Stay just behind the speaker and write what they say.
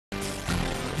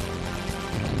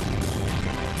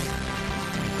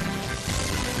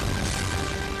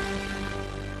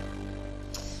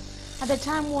At the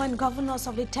time when governors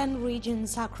of the 10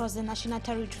 regions across the national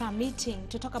territory are meeting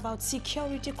to talk about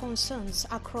security concerns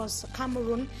across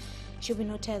Cameroon, it should be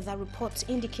noted that reports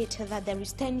indicate that there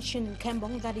is tension in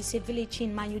Kembong, that is a village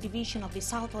in Manyu division of the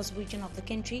southwest region of the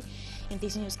country. In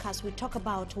this newscast, we talk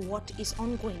about what is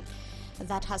ongoing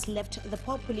that has left the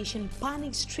population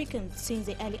panic-stricken since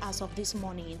the early hours of this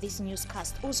morning. In this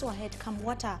newscast, also ahead,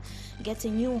 Kamwata gets a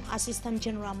new assistant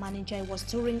general manager. It was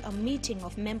during a meeting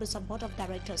of members of board of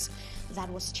directors that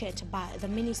was chaired by the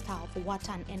Minister of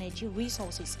Water and Energy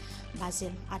Resources,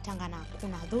 Basil Atangana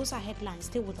Kuna. Those are headlines.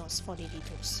 Stay with us for the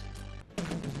details.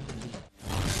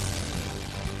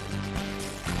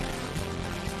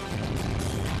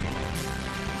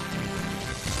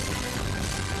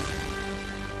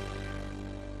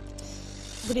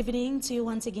 Good evening to you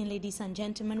once again, ladies and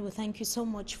gentlemen. We thank you so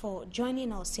much for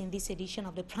joining us in this edition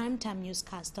of the Primetime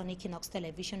Newscast on Equinox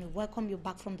Television. We welcome you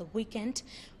back from the weekend.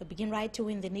 We begin right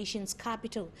away in the nation's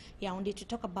capital, Yaoundé, to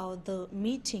talk about the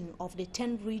meeting of the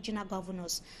 10 regional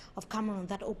governors of Cameroon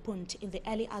that opened in the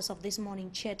early hours of this morning,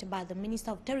 chaired by the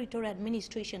Minister of Territorial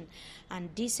Administration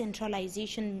and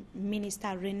Decentralization, Minister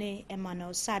René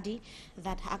Emmanuel Sadi,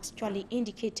 that actually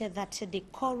indicated that the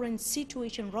current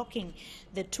situation rocking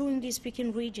the two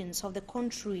English-speaking regions of the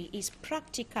country is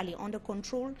practically under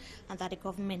control, and that the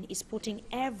government is putting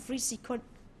every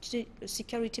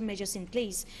security measures in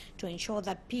place to ensure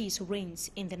that peace reigns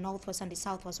in the northwest and the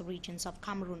southwest regions of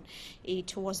Cameroon.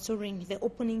 It was during the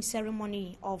opening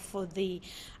ceremony of the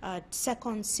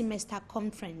second semester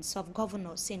conference of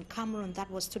governors in Cameroon that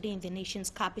was today in the nation's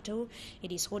capital.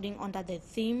 It is holding under the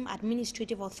theme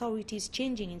Administrative Authorities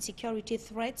Changing in Security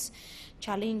Threats,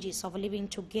 Challenges of Living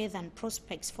Together and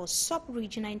Prospects for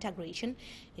Sub-Regional Integration.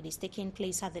 It is taking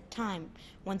place at the time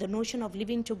when the notion of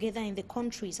living together in the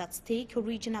country is at stake.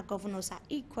 Regional governors are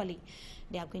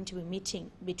they are going to be meeting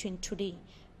between today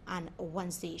and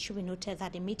Wednesday. It should be noted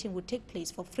that the meeting will take place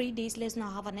for 3 days. Let's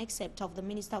now have an excerpt of the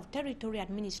Minister of Territorial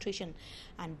Administration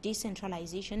and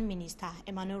Decentralization, Minister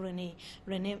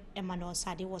René Emmanuel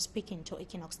Sadi, was speaking to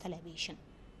Equinox Television.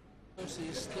 Is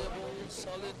stable,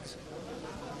 solid.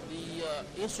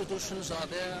 The institutions are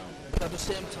there, but at the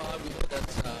same time, we know that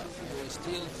we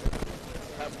still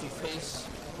have to face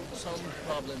some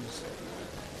problems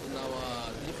in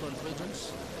our different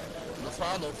regions, in the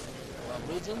far north of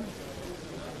our region,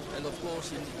 and of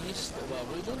course in the east of our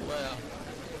region, where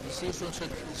the situation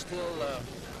is still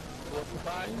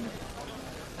occupying,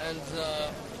 and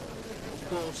of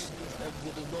course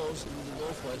everybody knows in the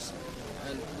northwest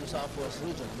and the southwest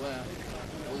region, where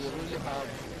we really have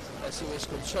a serious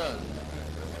concern.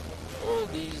 All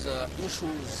these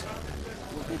issues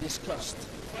will be discussed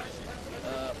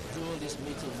during this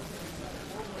meeting,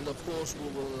 and of course we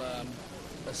will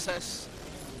assess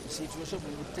the situation.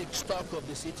 We will take stock of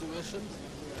the situation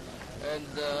and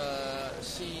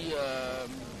see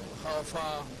how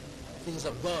far things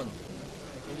have gone.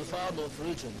 In the far north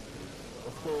region,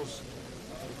 of course,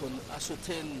 we can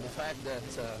ascertain the fact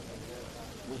that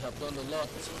we have done a lot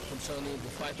concerning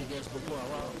the fight against Boko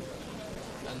Haram,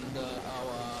 and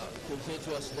our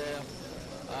compatriots there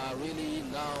are really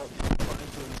now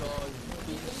trying to enjoy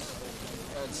peace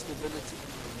and stability.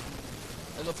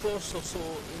 And of course also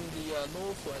in the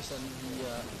northwest and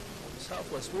the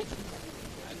southwest region,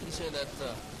 I can say that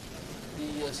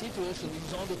the situation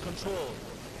is under control.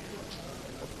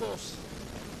 Of course,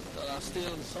 there are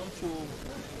still some few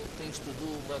things to do,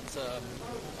 but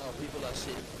our people are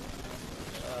safe.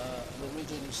 The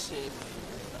region is safe,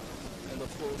 and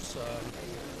of course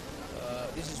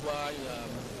this is why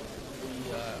we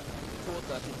thought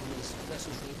that it was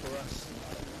necessary for us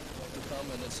to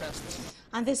come and assess this.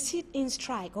 And the sit-in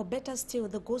strike, or better still,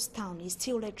 the ghost town, is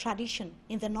still a tradition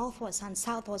in the northwest and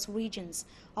southwest regions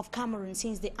of Cameroon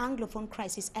since the Anglophone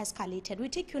crisis escalated. We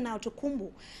take you now to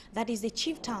Kumbu, that is the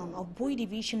chief town of Bui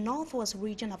Division, northwest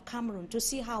region of Cameroon, to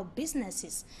see how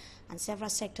businesses and several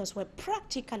sectors were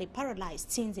practically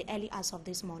paralyzed since the early hours of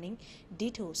this morning.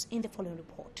 Details in the following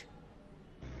report.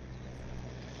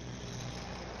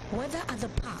 Whether at the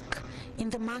park, in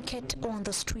the market or on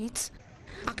the streets,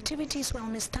 activities were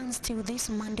on a standstill this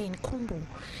Monday in Kumbu,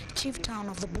 chief town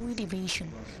of the Bui Division,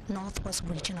 northwest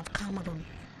region of Cameroon.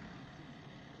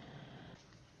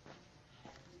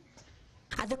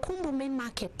 At the Kumbu main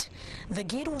market, the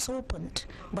gate was opened,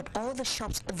 but all the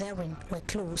shops therein were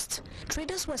closed.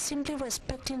 Traders were simply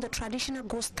respecting the traditional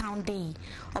ghost town day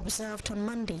observed on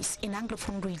Mondays in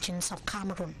Anglophone regions of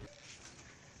Cameroon.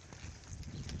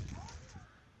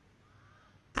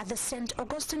 At the St.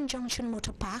 Augustine Junction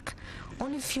Motor Park,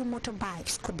 only few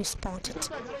motorbikes could be spotted.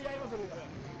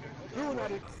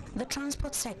 The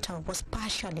transport sector was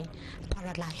partially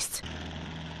paralyzed.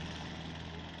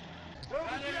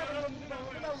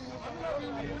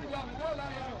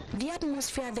 The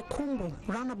atmosphere at the Kumbu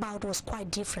roundabout was quite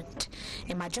different.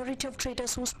 A majority of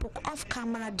traders who spoke off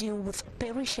camera deal with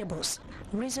perishables,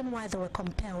 reason why they were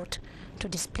compelled to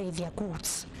display their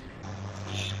goods.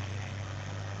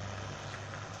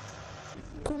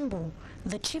 Kumbu,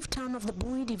 the chief town of the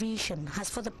Bui division, has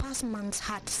for the past months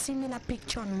had similar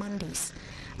picture on Mondays,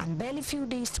 and barely few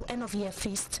days to end of year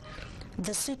feast,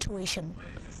 the situation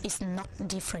is not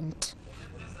different.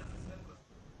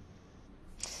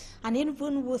 And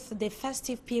even with the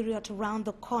festive period around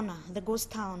the corner, the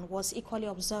ghost town was equally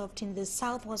observed in the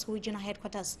southwest regional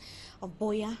headquarters of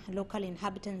Boya. Local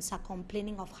inhabitants are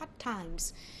complaining of hard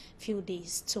times few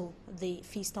days to the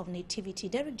Feast of Nativity.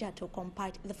 Derek Jato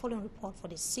compiled the following report for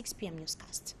the 6 p.m.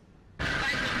 newscast.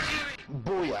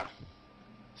 Boya,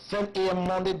 10 a.m.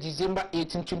 Monday, December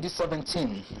 18,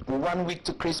 2017, 1 week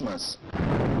to Christmas.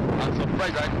 I'm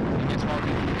surprised that it's not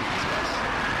Christmas.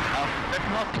 That's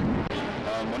nothing.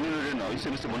 Money no you say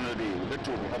Mr. Money we get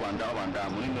to up and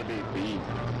down, money no dey pay.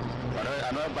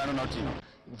 I know about nothing.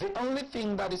 The only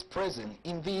thing that is present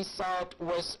in the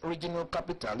southwest regional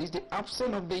capital is the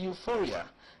absence of the euphoria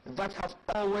that have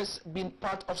always been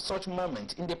part of such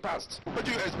moments in the past. What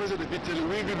you expect the detail,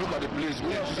 we even look at the place, we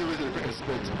need to see what they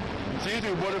expect. See if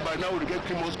you bothered by now we get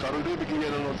Kimos Caro, they begin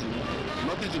here nothing.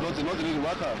 Nothing to nothing, nothing in the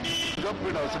matter. Just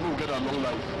pray that some will get a long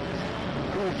life.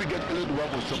 Who will get a little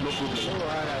work with some no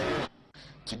problem.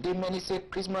 Today many say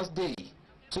Christmas Day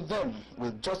to them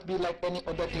will just be like any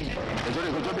other day. It's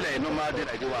going to be like a normal day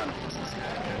like the one.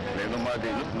 Like a normal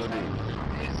day, no day.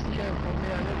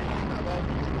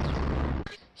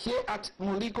 Here at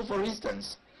Muliko, for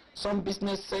instance, some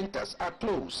business centers are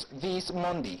closed this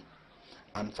Monday.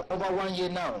 And for over 1 year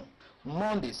now,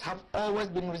 Mondays have always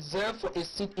been reserved for a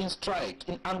sit-in strike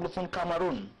in Anglophone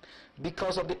Cameroon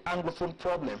because of the Anglophone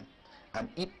problem. And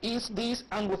it is this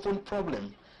Anglophone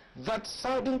problem that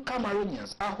Southern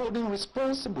Cameroonians are holding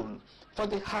responsible for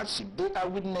the hardship they are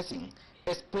witnessing,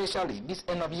 especially this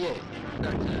end of year.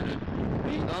 That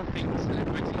we don't think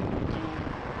celebrating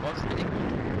to us the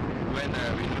equal when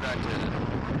we know that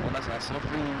others are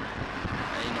suffering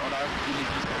in other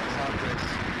villages of the southwest,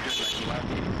 just like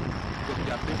Iwaki, because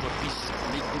we are praying for peace,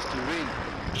 make this to rain.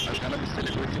 And we cannot be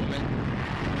celebrating when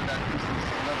we know that this is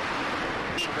not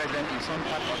present in some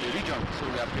part of the region. So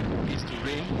we are praying for peace to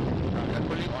rain, and we are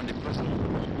calling on the person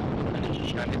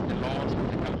and the laws of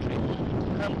the country to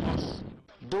help us.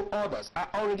 Though others are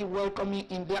already welcoming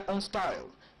in their own style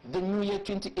the New Year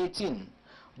 2018,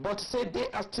 but say they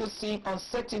are still seeing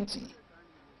uncertainty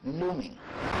looming.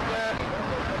 Yeah,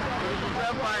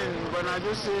 fine, but I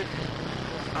just say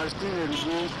I still will go.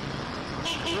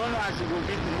 You don't know as you go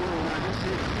get tomorrow, I just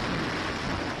say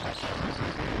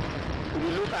if you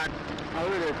look at how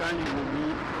the country will be.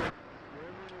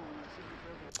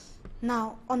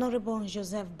 Now, Honorable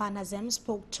Joseph Banazem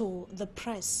spoke to the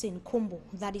press in Kumbu,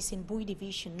 that is in Bui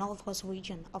Division, Northwest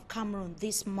Region of Cameroon,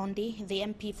 this Monday. The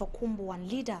MP for Kumbu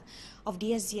and leader of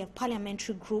the SDF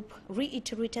parliamentary group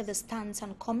reiterated the stance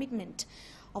and commitment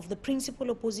of the principal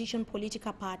opposition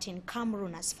political party in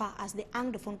Cameroon as far as the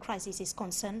Anglophone crisis is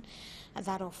concerned,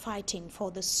 that of fighting for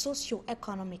the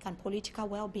socio-economic and political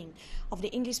well-being of the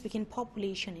English-speaking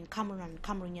population in Cameroon and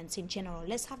Cameroonians in general.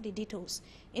 Let's have the details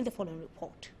in the following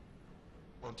report.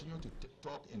 Continue to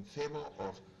talk in favor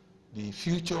of the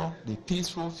future, the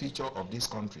peaceful future of this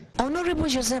country. Honorable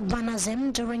Joseph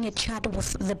Banazem, during a chat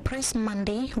with the press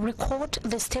Monday, recalled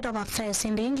the state of affairs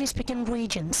in the English-speaking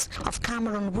regions of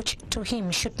Cameroon, which to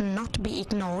him should not be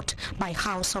ignored by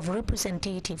House of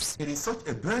Representatives. It is such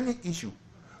a burning issue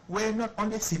where not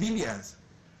only civilians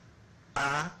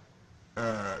are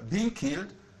being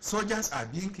killed, soldiers are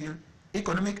being killed,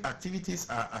 economic activities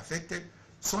are affected,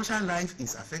 social life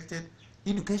is affected,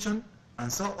 education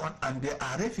and so on, and there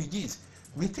are refugees.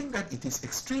 We think that it is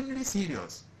extremely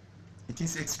serious. It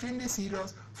is extremely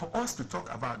serious for us to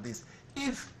talk about this.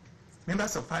 If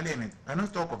members of parliament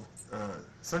cannot talk of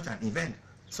such an event,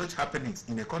 such happenings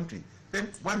in the country, then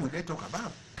what will they talk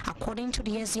about? According to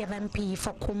the SDF MP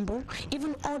for Kumbu,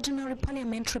 even ordinary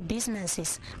parliamentary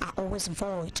businesses are always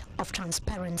void of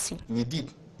transparency. We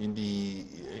did in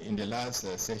the last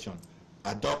session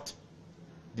adopt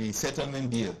the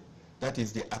settlement bill, that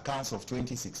is the accounts of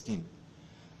 2016.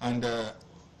 And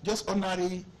just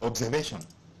ordinary observation,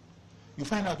 you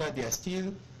find out that there are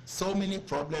still so many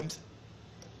problems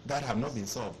that have not been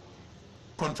solved.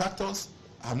 Contractors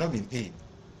have not been paid,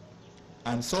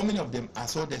 and so many of them are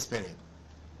so desperate.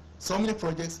 So many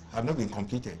projects have not been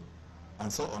completed,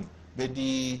 and so on. But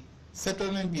the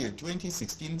settlement bill,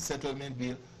 2016 settlement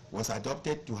bill, was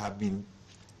adopted to have been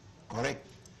correct.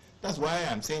 That's why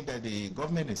I'm saying that the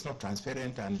government is not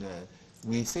transparent, and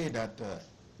we say that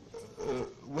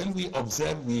when we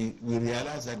observe, we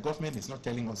realize that government is not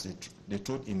telling us the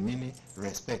truth in many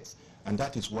respects, and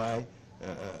that is why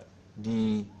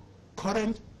the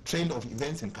current trend of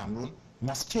events in Cameroon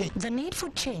must change. The need for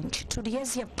change to the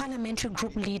SDF parliamentary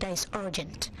group leader is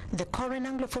urgent. The current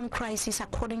Anglophone crisis,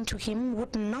 according to him,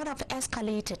 would not have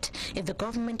escalated if the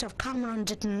government of Cameroon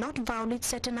did not violate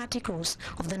certain articles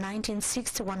of the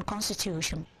 1961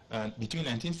 constitution. Between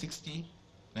 1960,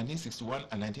 1961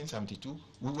 and 1972,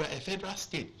 we were a federal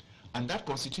state, and that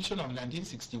constitution of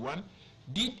 1961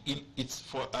 did in its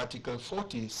article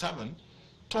 47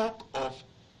 talk of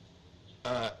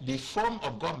the form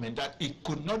of government that it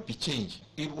could not be changed.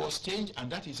 It was changed,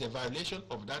 and that is a violation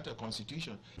of that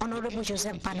constitution. Honorable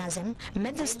Joseph Banazem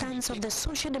made the stance of the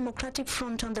Social Democratic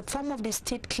Front on the form of the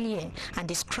state clear and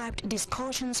described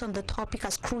discussions on the topic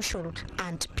as crucial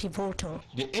and pivotal.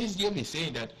 The SDF is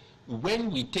saying that when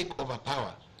we take over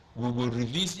power, we will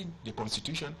revisit the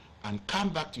constitution and come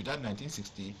back to that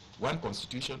 1961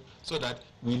 constitution so that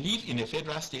we live in a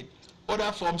federal state.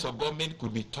 Other forms of government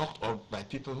could be talked of by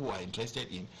people who are interested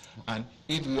in. And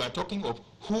if we are talking of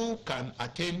who can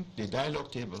attend the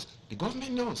dialogue table, the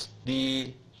government knows.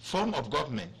 The form of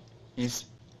government is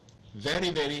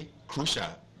very, very crucial.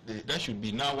 That should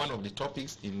be now one of the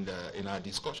topics in our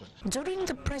discussion. During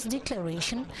the press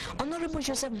declaration, Honorable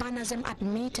Joseph Banazem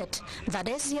admitted that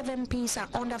SDF MPs are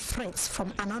under threats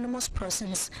from anonymous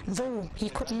persons, though he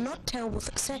could not tell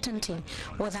with certainty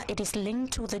whether it is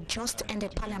linked to the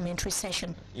just-ended parliamentary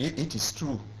session. It is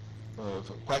true.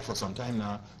 Quite for some time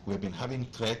now, we have been having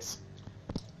threats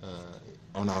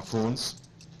on our phones,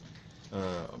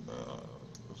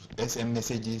 SM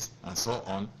messages, and so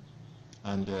on.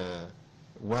 And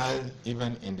while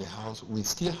even in the House, we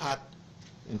still had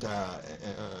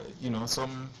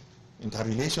some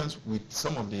interrelations with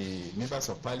some of the members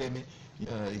of Parliament.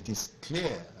 It is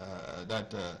clear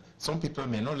that some people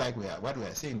may not like what we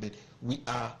are saying, but we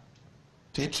are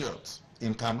patriots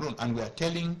in Cameroon, and we are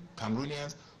telling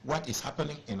Cameroonians what is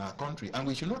happening in our country, and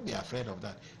we should not be afraid of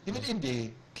that. Even if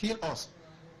they kill us,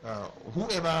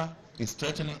 whoever is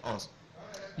threatening us,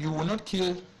 you will not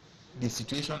kill the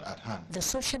situation at hand. The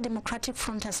Social Democratic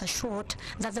Front has assured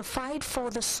that the fight for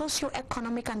the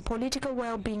socio-economic and political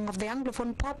well-being of the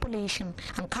Anglophone population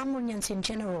and Cameroonians in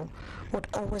general would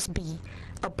always be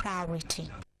a priority.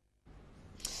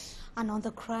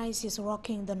 Another crisis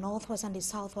rocking the northwest and the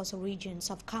southwest regions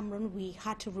of Cameroon. We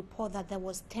had to report that there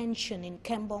was tension in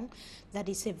Kembong, that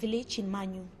is a village in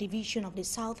Manu, division of the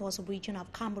southwest region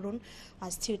of Cameroon, are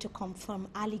still to confirm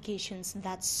allegations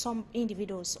that some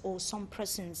individuals or some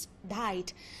persons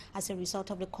died as a result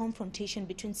of the confrontation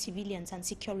between civilians and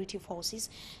security forces.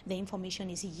 The information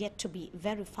is yet to be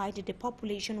verified. The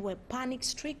population were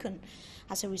panic-stricken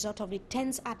as a result of the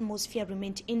tense atmosphere,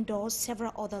 remained indoors.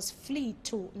 Several others fled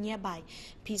to nearby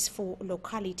peaceful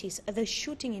localities. The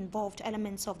shooting involved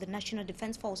elements of the National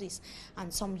Defense Forces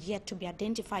and some yet to be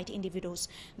identified individuals.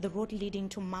 The road leading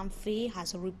to Mamfe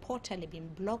has reportedly been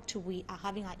blocked. We are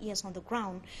having our ears on the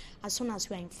ground. As soon as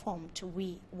we are informed,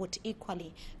 we would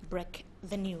equally break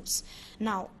the news.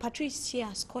 Now, Patricia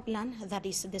Scotland, that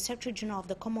is the Secretary General of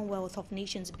the Commonwealth of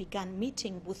Nations, began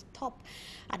meeting with top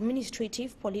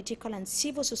administrative, political and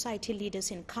civil society leaders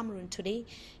in Cameroon today.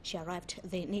 She arrived at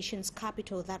the nation's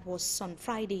capital, that was on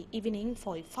Friday evening,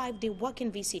 for a 5-day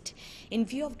working visit in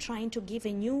view of trying to give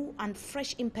a new and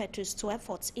fresh impetus to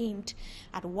efforts aimed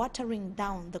at watering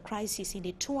down the crisis in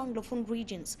the two Anglophone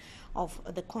regions of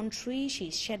the country. She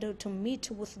is scheduled to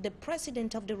meet with the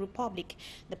President of the Republic,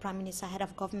 the Prime Minister, head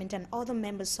of government and other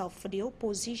members of the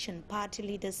opposition, party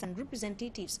leaders and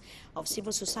representatives of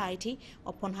civil society.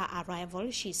 Upon her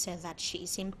arrival, she said that she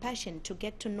is impatient to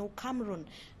get to know Cameroon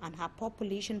and her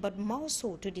population, but more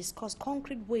so to discuss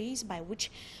concrete ways by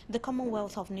which the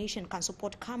Commonwealth of Nations can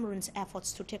support Cameroon's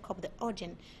efforts to take up the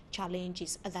urgent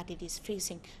challenges that it is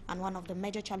facing. And one of the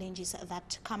major challenges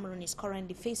that Cameroon is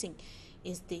currently facing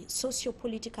is the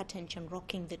socio-political tension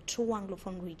rocking the two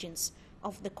Anglophone regions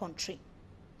of the country.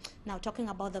 Now, talking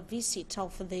about the visit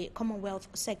of the Commonwealth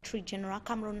Secretary General,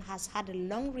 Cameroon has had a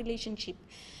long relationship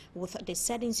with the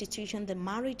said institution. The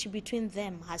marriage between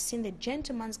them has seen the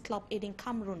Gentleman's Club aiding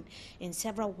Cameroon in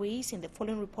several ways. In the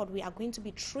following report, we are going to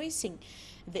be tracing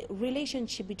the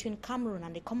relationship between Cameroon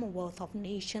and the Commonwealth of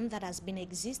Nations that has been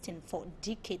existing for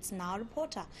decades now.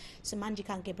 Reporter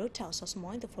Semanjika Gabriel tells us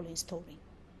more in the following story.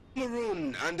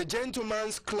 Cameroon and the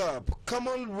Gentleman's Club,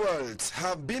 Commonwealth,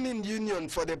 have been in union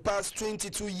for the past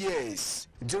 22 years.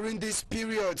 During this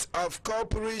period of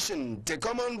cooperation, the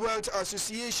Commonwealth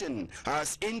Association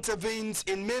has intervened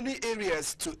in many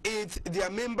areas to aid their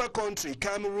member country,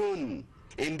 Cameroon.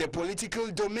 In the political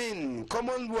domain,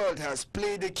 Commonwealth has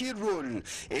played a key role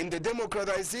in the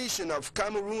democratization of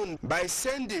Cameroon by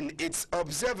sending its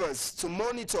observers to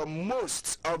monitor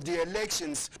most of the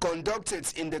elections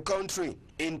conducted in the country.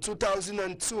 In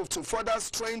 2002, to further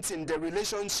strengthen the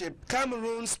relationship,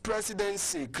 Cameroon's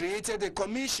presidency created a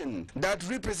commission that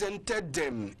represented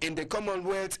them in the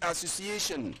Commonwealth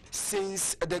Association.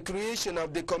 Since the creation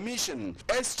of the commission,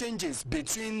 exchanges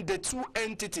between the two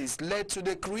entities led to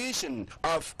the creation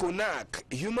of CONAC,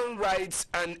 Human Rights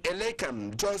and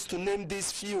ELECAM, just to name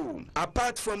these few.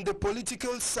 Apart from the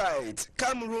political side,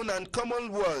 Cameroon and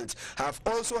Commonwealth have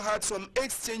also had some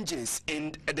exchanges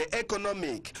in the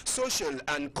economic, social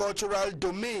and cultural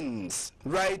domains.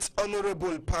 Right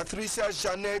Honorable Patricia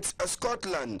Jeanette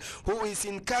Scotland, who is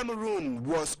in Cameroon,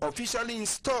 was officially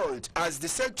installed as the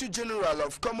Secretary General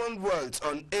of Commonwealth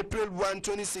on April 1,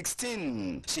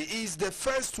 2016. She is the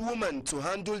first woman to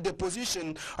handle the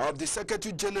position of the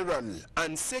Secretary General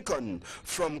and second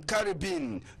from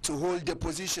Caribbean to hold the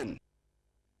position.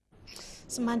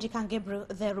 Manjika and Gabriel,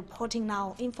 they're reporting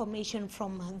now information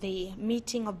from the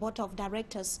meeting of Board of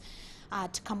Directors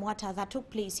at Kamwata that took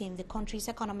place in the country's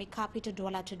economic capital,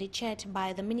 Douala, today, chaired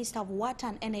by the Minister of Water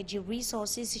and Energy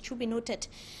Resources. It should be noted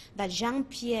that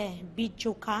Jean-Pierre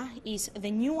Bijoka is the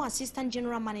new Assistant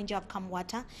General Manager of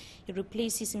Kamwata. He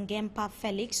replaces Ngempa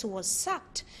Felix, who was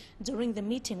sacked during the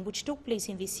meeting which took place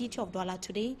in the city of Douala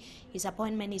today. His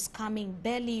appointment is coming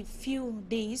barely few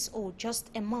days or just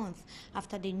a month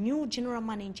after the new General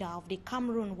Manager of the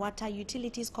Cameroon Water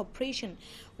Utilities Corporation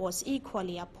was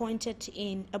equally appointed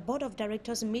in a Board of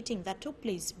Directors meeting that took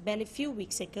place barely few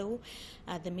weeks ago.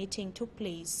 The meeting took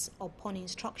place upon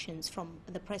instructions from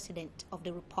the President of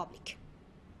the Republic.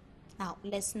 Now,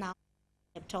 let's now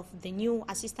of the new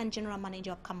Assistant General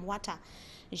Manager of Kamwata,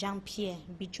 Jean-Pierre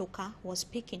Bijoka, was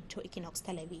speaking to Equinox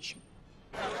Television.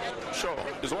 Sure,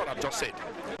 is what I've just said.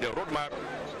 The roadmap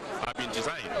have been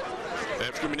designed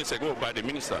a few minutes ago by the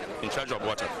Minister in charge of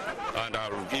water, and I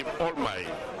will give all my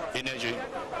energy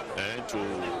to,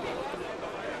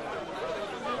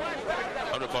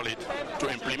 how do you call it,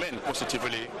 to implement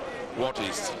positively what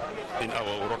is in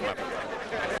our roadmap.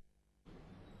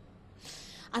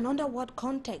 And under what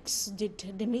context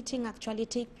did the meeting actually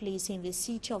take place in the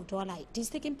city of Douala? It is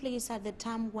taking place at the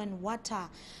time when water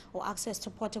or access to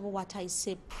potable water is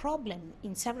a problem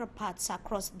in several parts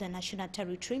across the national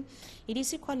territory. It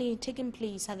is equally taking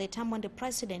place at the time when the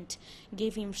President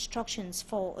gave instructions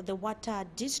for the water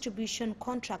distribution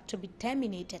contract to be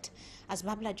terminated, as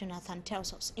Babla Jonathan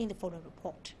tells us in the following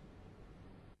report.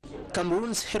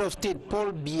 Cameroon's head of state,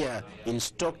 Paul Biya,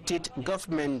 instructed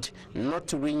government not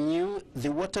to renew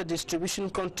the water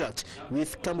distribution contract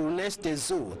with Camerounais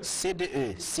des Eaux,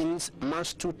 CDE, since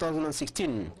March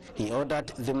 2016. He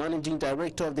ordered the managing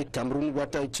director of the Cameroon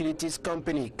Water Utilities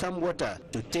Company, Camwater,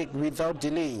 to take without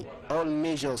delay all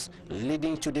measures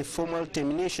leading to the formal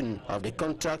termination of the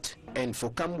contract and for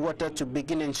Camwater to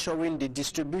begin ensuring the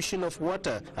distribution of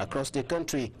water across the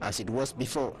country as it was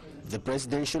before. The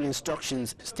presidential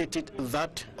instructions stated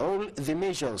that all the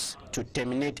measures to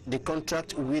terminate the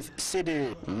contract with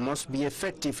CDE must be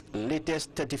effective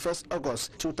latest 31st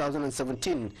August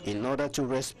 2017 in order to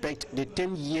respect the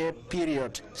 10-year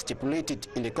period stipulated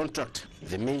in the contract.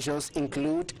 The measures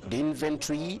include the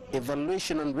inventory,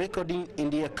 evaluation and recording in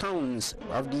the accounts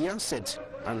of the assets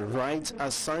and rights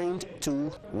assigned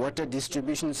to water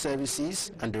distribution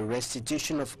services and the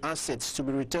restitution of assets to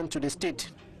be returned to the state.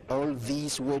 All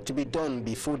these were to be done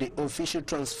before the official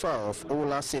transfer of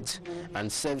all assets and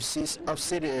services of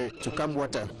CDE to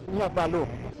Camwater.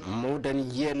 More than a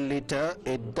year later,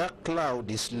 a dark cloud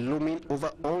is looming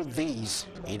over all these.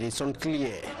 It is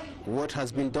unclear what has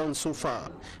been done so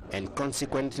far, and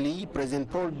consequently,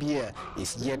 President Paul Biya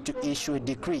is yet to issue a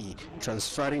decree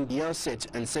transferring the assets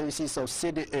and services of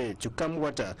CDE to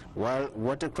Camwater, while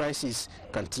water crises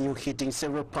continue hitting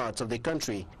several parts of the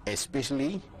country,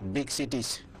 especially big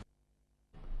cities.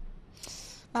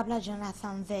 Babla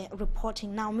Jonathan there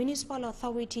reporting. Now, municipal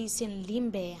authorities in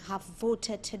Limbe have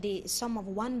voted the sum of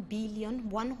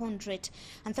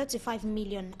 1,135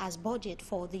 million as budget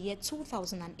for the year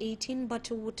 2018, but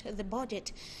would the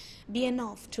budget be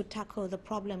enough to tackle the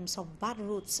problems of bad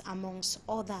roads amongst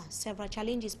other several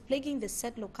challenges plaguing the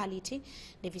said locality?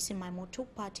 Davis Maimo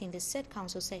took part in the said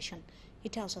council session. He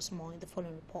tells us more in the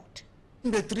following report.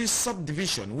 The three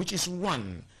subdivision, which is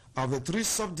one of the 3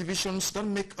 subdivisions that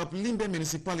make up Limbe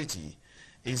municipality,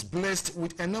 is blessed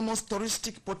with enormous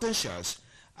touristic potentials,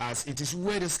 as it is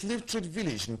where the slave trade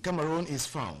village in Cameroon is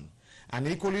found, and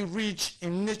equally rich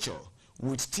in nature,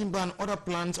 with timber and other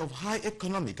plants of high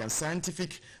economic and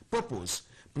scientific purpose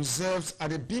preserved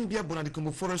at the Bimbia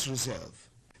Bonadikombo Forest Reserve.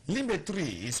 Limbe 3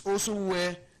 is also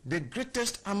where the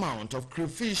greatest amount of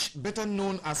crayfish, better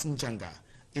known as njanga,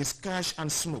 is catch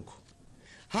and smoke.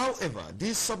 However,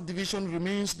 this subdivision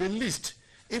remains the least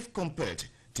if compared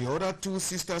to the other 2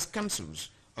 sisters councils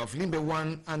of Limbe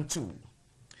 1 and 2.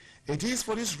 It is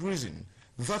for this reason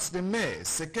that the mayor,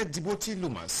 Seket Diboti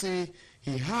Luma, say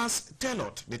he has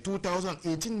tailored the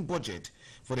 2018 budget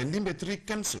for the Limbe 3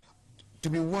 council to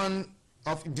be one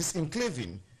of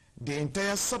disenclaving the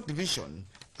entire subdivision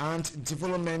and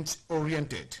development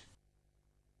oriented.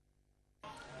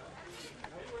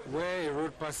 Where a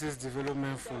road passes,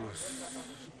 development follows.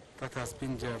 That has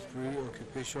been their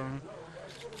preoccupation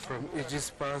from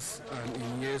ages past and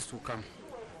in years to come.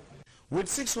 With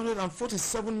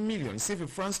 647 million CFA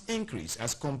francs increase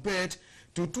as compared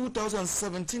to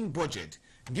 2017 budget,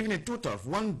 giving a total of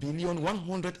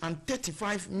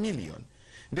 1,135 million,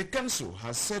 the council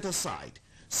has set aside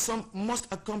some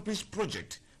must-accomplish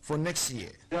project for next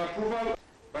year. The approval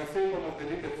by favor of the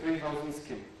Limbe 3 housing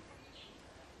scheme.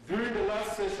 During the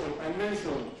last session, I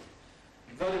mentioned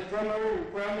that the primary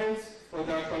requirements for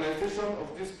the actualization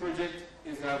of this project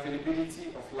is the availability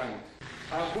of land.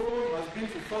 Our goal has been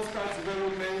to foster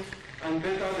development and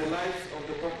better the lives of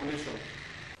the population.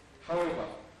 However,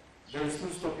 there is no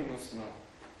stopping us now.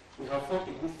 We have fought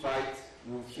a good fight,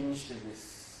 we will finish the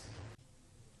race.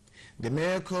 The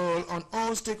mayor called on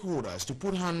all stakeholders to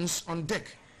put hands on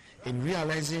deck in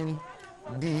realizing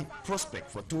the prospect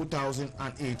for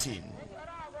 2018.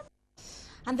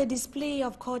 And the display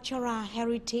of cultural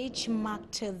heritage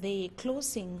marked the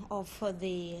closing of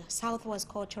the Southwest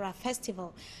Cultural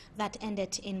Festival that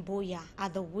ended in Buea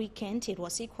at the weekend. It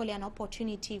was equally an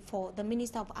opportunity for the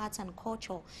Minister of Arts and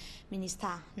Culture,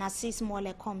 Minister Narcisse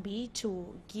Mwele Kombi,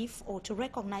 to give or to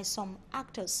recognize some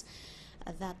actors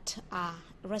that are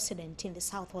resident in the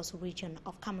Southwest region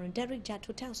of Cameroon. Derek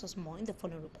Jatu tells us more in the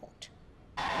following report.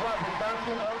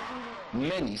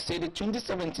 Many say the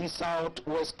 2017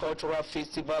 Southwest Cultural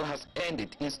Festival has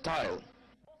ended in style.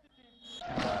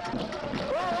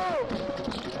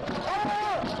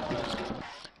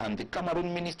 And the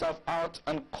Cameroon Minister of Art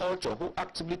and Culture, who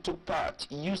actively took part,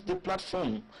 used the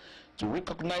platform to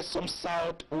recognize some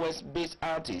Southwest-based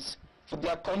artists for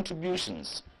their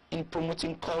contributions in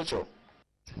promoting culture.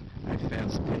 I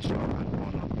felt special and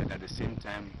honored, but at the same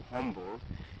time humbled,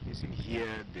 is to hear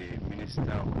the Minister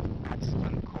of Arts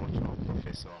and Culture,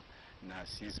 Professor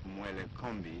Narcisse Mwele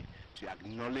Kombi, to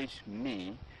acknowledge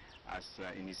me as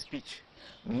in his speech.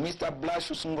 Mr.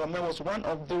 Blashu Sungome was one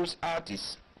of those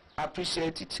artists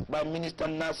appreciated by Minister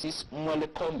Narcisse Mwele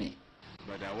Kombi.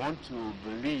 But I want to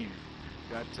believe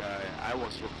that I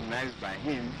was recognized by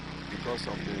him because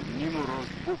of the numerous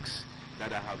books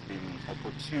that I have been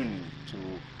opportune to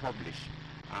publish.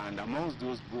 And amongst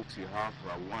those books you have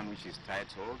one which is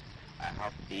titled I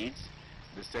Have AIDS.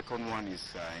 The second one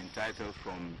is entitled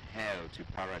From Hell to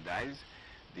Paradise.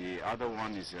 The other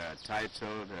one is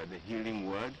titled The Healing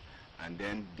Word, and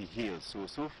then Be Healed. So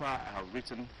far I have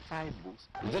written 5 books.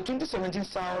 The 2017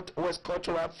 Southwest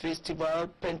Cultural Festival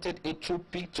painted a true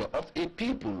picture of a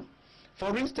people.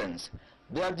 For instance,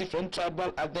 there are different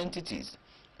tribal identities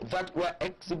that were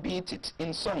exhibited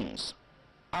in songs,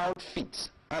 outfits,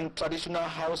 and traditional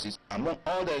houses, among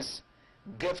others,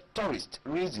 gave tourists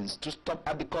reasons to stop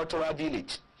at the cultural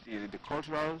village. The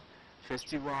cultural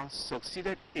festival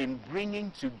succeeded in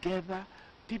bringing together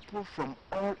people from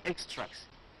all extracts,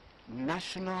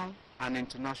 national and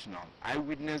international. I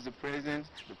witnessed the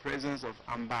presence of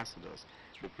ambassadors,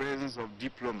 the presence of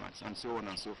diplomats, and so on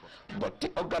and so forth. But the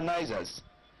organizers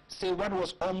say what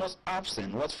was almost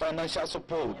absent was financial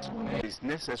support. It is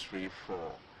necessary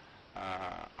for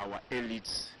our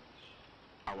elites,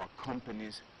 our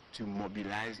companies, to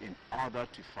mobilize in order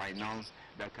to finance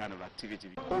that kind of activity.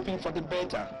 Hoping for the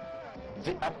better,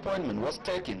 the appointment was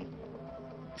taken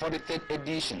for the 3rd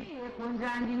edition.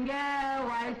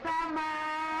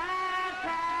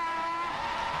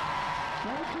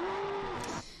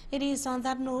 It is on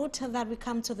that note that we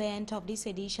come to the end of this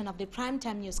edition of the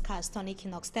Primetime Newscast on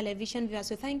Equinox Television. Viewers,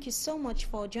 so thank you so much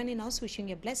for joining us. Wishing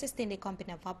you a blessed stay in the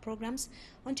company of our programs.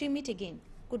 Until we meet again,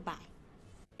 goodbye.